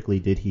so quickly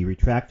did he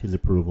retract his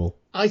approval?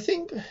 I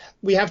think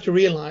we have to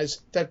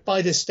realize that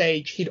by this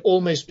stage, he'd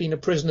almost been a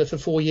prisoner for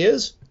 4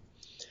 years.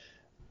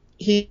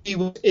 He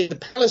was in the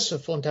palace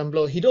of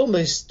Fontainebleau. He'd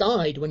almost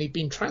died when he'd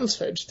been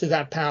transferred to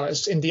that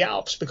palace in the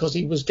Alps because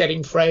he was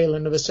getting frail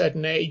and of a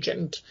certain age.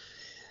 And,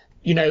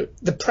 you know,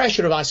 the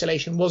pressure of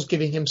isolation was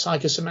giving him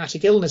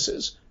psychosomatic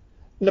illnesses.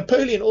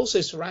 Napoleon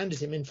also surrounded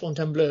him in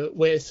Fontainebleau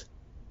with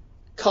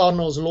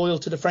cardinals loyal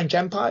to the French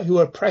Empire who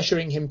were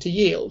pressuring him to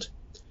yield.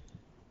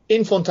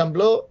 In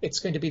Fontainebleau, it's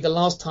going to be the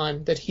last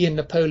time that he and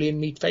Napoleon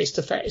meet face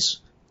to face.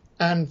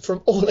 And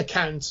from all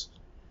accounts,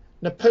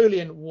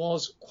 Napoleon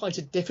was quite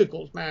a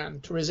difficult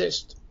man to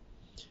resist.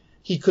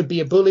 He could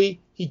be a bully.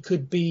 He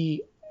could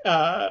be,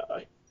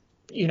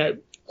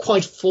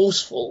 quite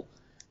forceful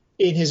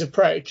in his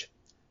approach.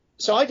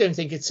 So I don't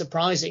think it's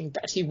surprising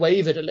that he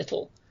wavered a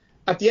little.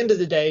 At the end of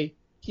the day,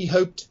 he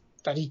hoped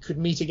that he could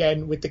meet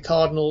again with the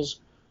cardinals,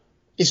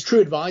 his true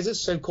advisors,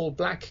 so-called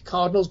black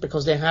cardinals,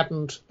 because they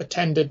hadn't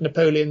attended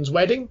Napoleon's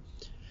wedding,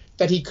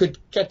 that he could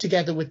get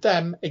together with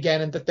them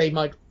again and that they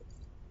might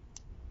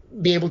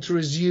be able to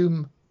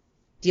resume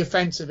the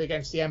offensive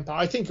against the empire.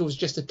 I think it was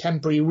just a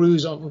temporary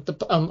ruse on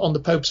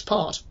the Pope's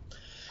part.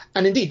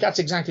 And indeed, that's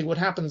exactly what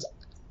happens.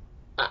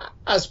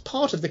 As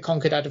part of the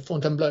Concordat of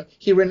Fontainebleau,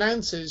 he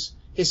renounces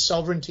his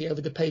sovereignty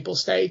over the Papal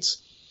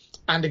States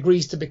and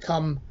agrees to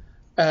become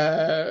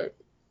a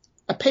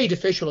paid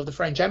official of the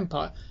French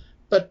Empire.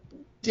 But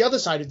the other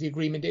side of the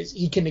agreement is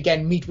he can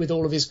again meet with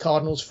all of his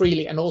cardinals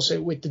freely, and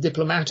also with the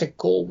diplomatic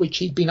corps, which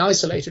he'd been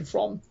isolated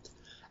from.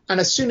 And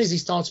as soon as he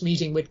starts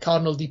meeting with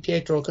Cardinal Di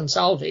Pietro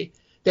Consalvi,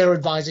 they're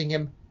advising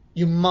him,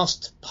 you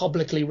must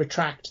publicly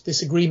retract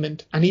this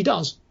agreement. And he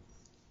does.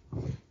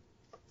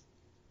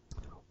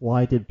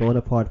 Why did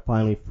Bonaparte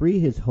finally free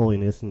His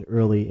Holiness in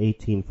early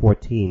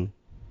 1814?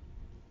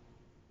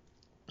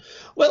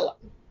 Well,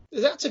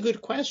 that's a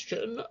good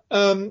question.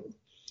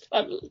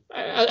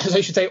 As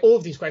I should say, all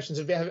of these questions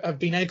have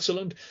been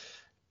excellent.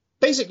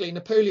 Basically,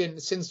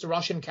 Napoleon, since the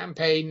Russian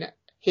campaign,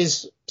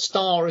 his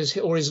star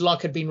or his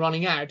luck had been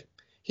running out.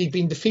 He'd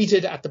been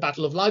defeated at the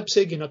Battle of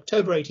Leipzig in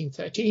October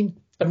 1813,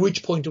 at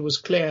which point it was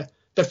clear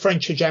that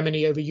French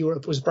hegemony over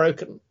Europe was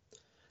broken,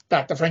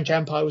 that the French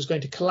Empire was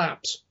going to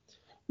collapse.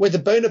 Whether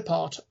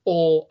Bonaparte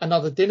or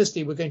another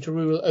dynasty were going to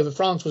rule over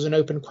France was an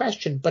open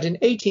question. But in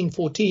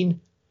 1814,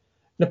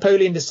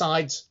 Napoleon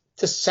decides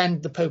to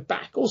send the Pope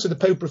back. Also, the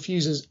Pope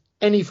refuses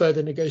any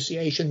further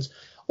negotiations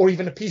or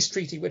even a peace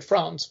treaty with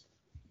France.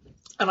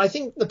 And I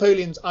think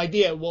Napoleon's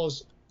idea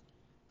was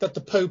that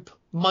the Pope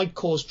might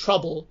cause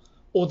trouble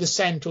or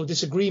dissent or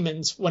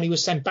disagreements when he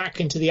was sent back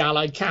into the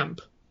Allied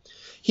camp.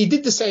 He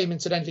did the same,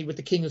 incidentally, with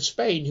the King of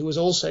Spain, who was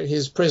also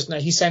his prisoner.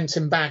 He sent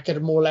him back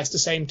at more or less the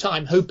same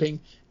time,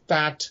 hoping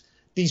that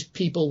these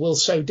people will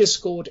sow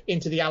discord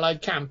into the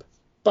Allied camp.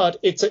 But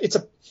it's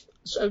a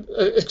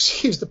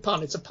excuse the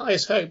pun, it's a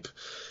pious hope,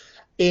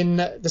 in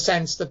the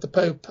sense that the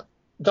Pope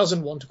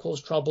doesn't want to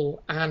cause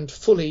trouble and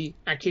fully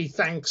actually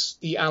thanks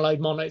the Allied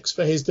monarchs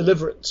for his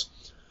deliverance.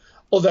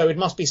 Although it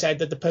must be said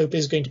that the Pope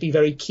is going to be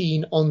very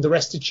keen on the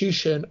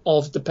restitution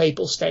of the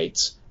Papal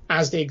States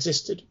as they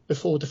existed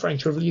before the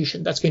French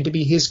Revolution. That's going to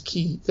be his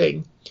key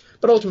thing.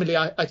 But ultimately,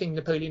 I think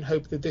Napoleon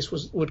hoped that this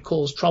would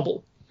cause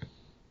trouble.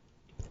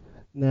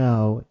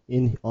 Now,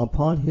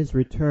 upon his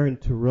return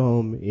to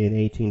Rome in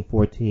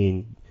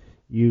 1814,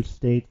 you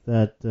state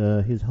that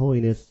His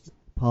Holiness'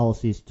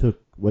 policies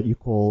took what you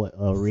call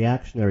a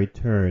reactionary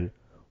turn.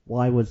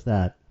 Why was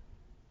that?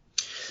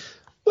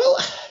 Well,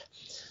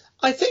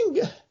 I think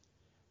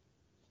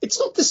it's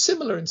not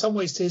dissimilar in some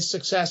ways to his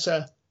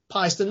successor,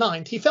 Pius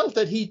IX. He felt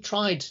that he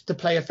tried to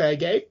play a fair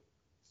game,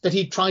 that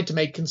he tried to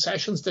make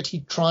concessions, that he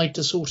tried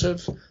to sort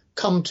of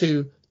come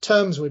to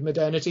terms with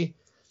modernity,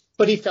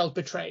 but he felt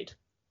betrayed.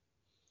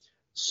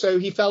 So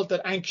he felt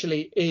that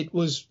actually it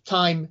was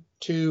time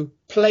to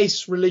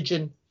place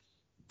religion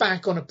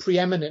back on a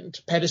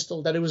preeminent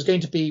pedestal, that it was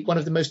going to be one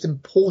of the most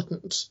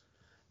important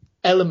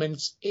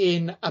elements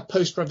in a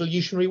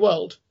post-revolutionary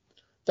world,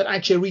 that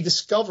actually a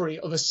rediscovery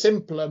of a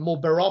simpler, more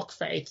Baroque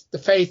faith, the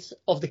faith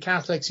of the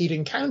Catholics he'd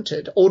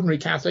encountered, ordinary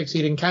Catholics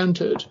he'd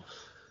encountered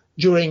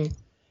during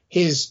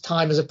his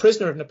time as a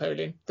prisoner of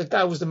Napoleon,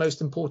 that was the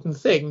most important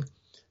thing.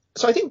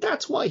 So I think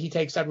that's why he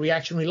takes that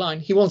reactionary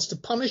line. He wants to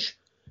punish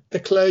the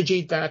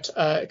clergy that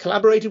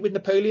collaborated with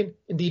Napoleon.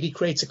 Indeed, he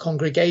creates a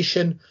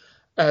congregation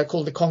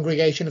called the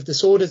Congregation of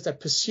Disorders that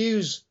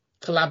pursues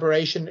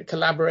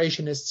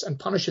collaborationists and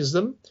punishes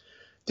them.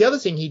 The other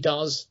thing he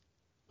does,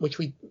 which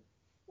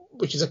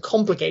is a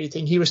complicated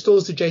thing, he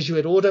restores the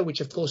Jesuit order, which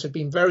of course had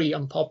been very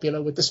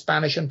unpopular with the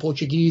Spanish and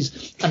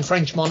Portuguese and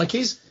French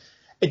monarchies.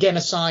 Again,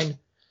 a sign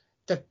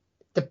that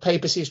the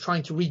papacy is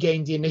trying to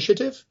regain the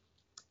initiative.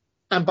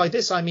 And by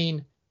this, I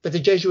mean that the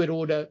Jesuit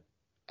order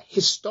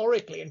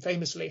historically and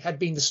famously had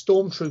been the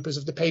stormtroopers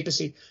of the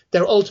papacy.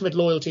 Their ultimate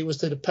loyalty was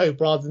to the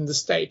Pope rather than the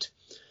state.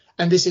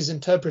 And this is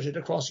interpreted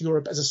across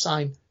Europe as a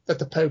sign that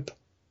the Pope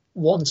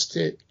wants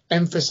to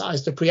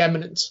emphasize the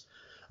preeminence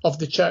of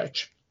the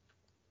church.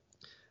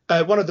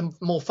 One of the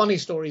more funny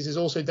stories is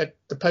also that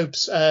the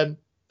Pope's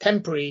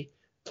temporary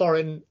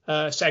foreign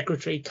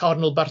secretary,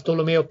 Cardinal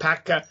Bartolomeo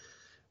Pacca,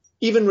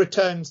 even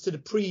returns to the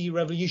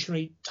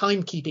pre-revolutionary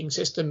timekeeping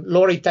system,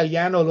 l'ora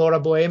italiano, l'ora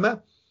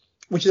boema,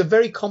 which is a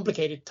very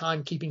complicated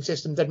timekeeping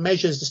system that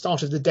measures the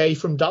start of the day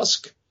from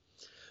dusk,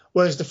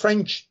 whereas the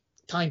French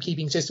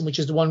timekeeping system, which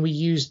is the one we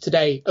use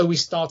today,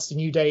 always starts the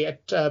new day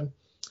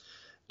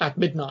at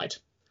midnight.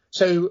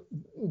 So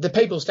the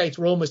Papal States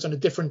were almost on a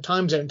different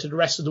time zone to the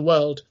rest of the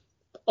world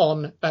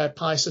on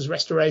Pius's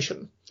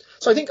restoration.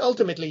 So I think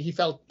ultimately he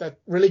felt that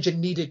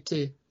religion needed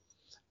to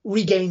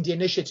regain the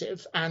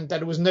initiative and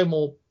that it was no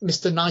more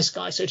Mr. Nice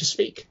Guy, so to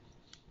speak.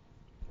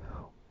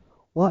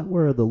 What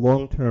were the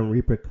long-term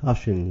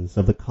repercussions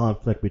of the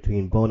conflict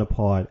between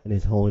Bonaparte and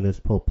His Holiness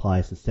Pope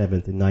Pius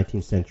VII in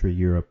 19th century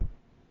Europe?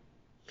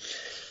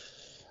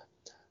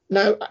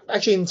 Now,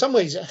 actually, in some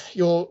ways,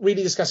 you're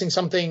really discussing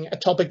a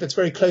topic that's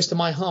very close to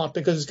my heart,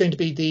 because it's going to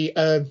be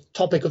the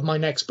topic of my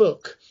next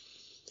book.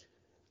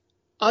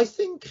 I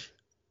think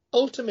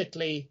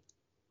ultimately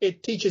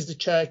it teaches the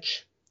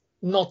church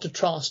not to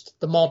trust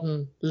the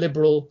modern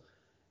liberal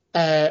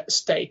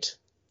state,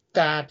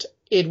 that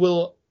it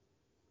will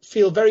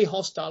feel very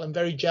hostile and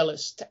very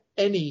jealous to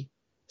any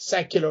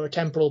secular or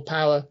temporal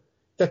power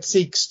that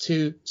seeks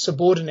to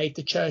subordinate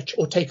the church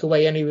or take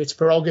away any of its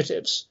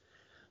prerogatives.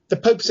 The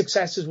Pope's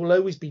successors will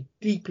always be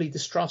deeply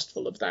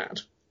distrustful of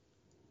that.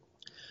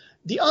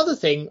 The other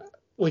thing,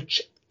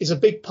 which is a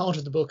big part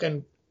of the book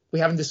and we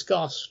haven't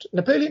discussed,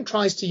 Napoleon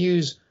tries to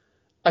use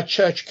a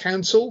church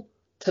council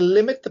to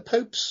limit the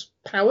Pope's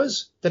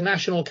powers, the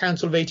National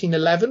Council of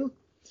 1811.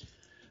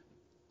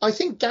 I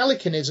think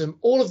Gallicanism,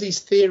 all of these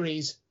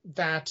theories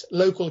that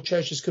local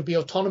churches could be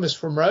autonomous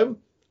from Rome,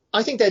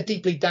 I think they're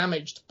deeply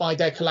damaged by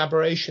their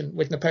collaboration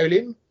with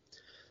Napoleon.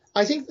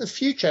 I think in the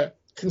future,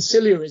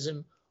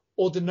 conciliarism,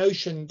 or the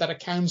notion that a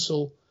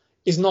council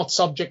is not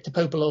subject to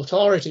papal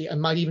authority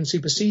and might even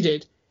supersede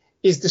it,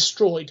 is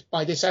destroyed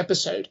by this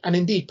episode. And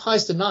indeed,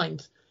 Pius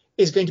IX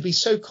is going to be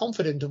so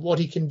confident of what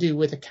he can do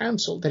with a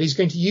council that he's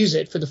going to use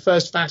it for the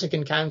First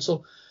Vatican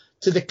Council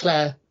to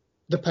declare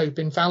the Pope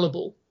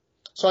infallible.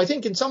 So I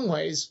think in some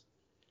ways,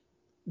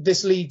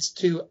 this leads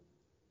to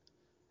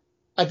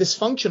a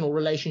dysfunctional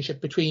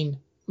relationship between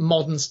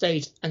modern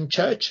state and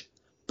church,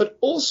 but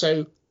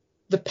also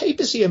the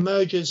papacy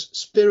emerges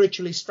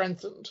spiritually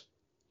strengthened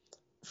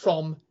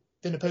from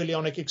the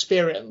Napoleonic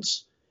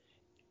experience.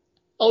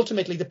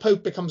 Ultimately, the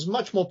Pope becomes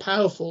much more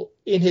powerful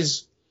in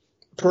his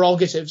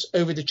prerogatives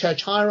over the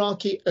church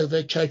hierarchy,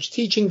 over church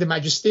teaching, the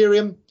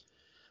magisterium.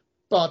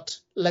 But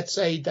let's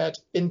say that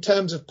in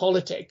terms of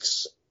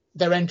politics,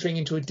 they're entering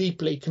into a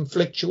deeply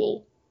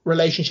conflictual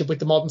relationship with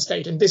the modern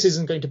state, and this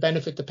isn't going to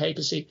benefit the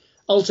papacy.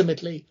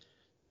 Ultimately,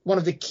 one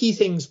of the key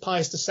things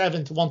Pius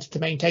VII wanted to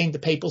maintain, the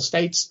papal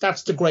states,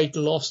 that's the great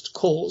lost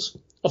cause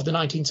of the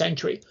 19th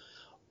century.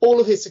 All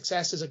of his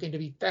successors are going to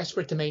be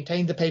desperate to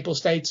maintain the papal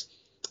states,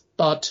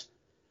 but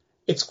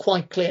it's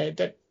quite clear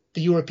that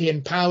the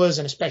European powers,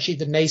 and especially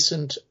the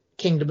nascent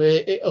Kingdom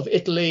of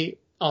Italy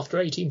after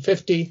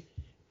 1850,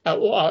 after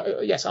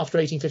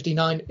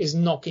 1859, is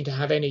not going to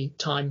have any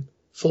time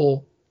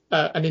for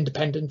an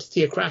independent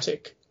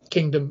theocratic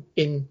kingdom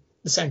in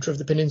the center of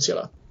the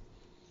peninsula.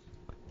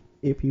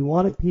 If you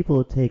wanted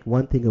people to take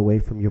one thing away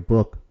from your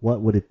book,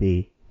 what would it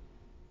be?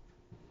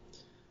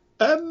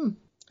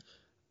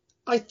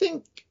 I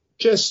think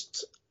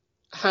just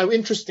how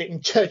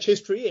interesting church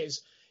history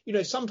is. You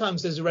know,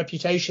 sometimes there's a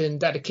reputation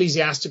that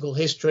ecclesiastical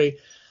history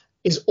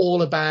is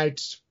all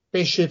about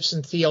bishops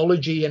and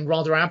theology and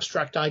rather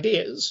abstract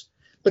ideas.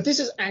 But this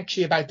is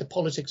actually about the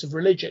politics of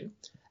religion,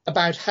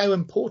 about how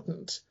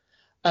important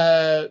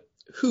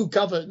who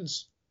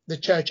governs the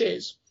church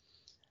is.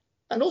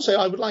 And also,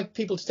 I would like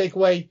people to take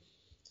away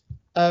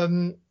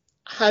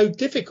how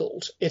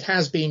difficult it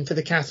has been for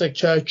the Catholic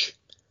Church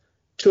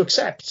to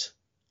accept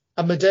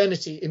a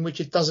modernity in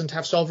which it doesn't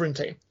have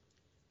sovereignty.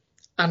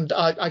 And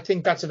I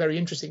think that's a very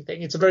interesting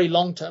thing. It's a very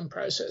long-term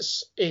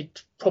process.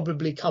 It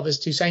probably covers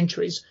 2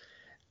 centuries.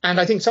 And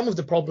I think some of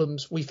the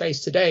problems we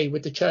face today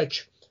with the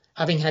church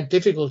having had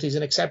difficulties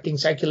in accepting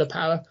secular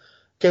power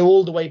go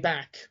all the way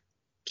back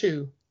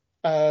to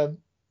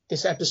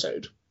this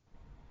episode.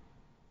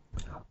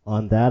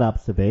 On that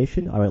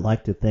observation, I would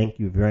like to thank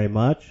you very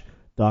much,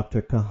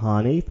 Dr.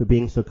 Kahane, for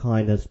being so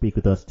kind to speak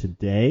with us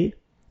today.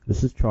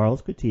 This is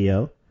Charles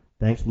Coutinho.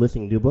 Thanks for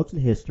listening to New Books in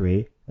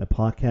History, a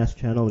podcast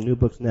channel on the New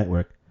Books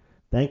Network.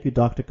 Thank you,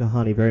 Dr.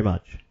 Kahane, very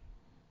much.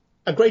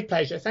 A great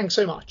pleasure. Thanks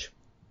so much.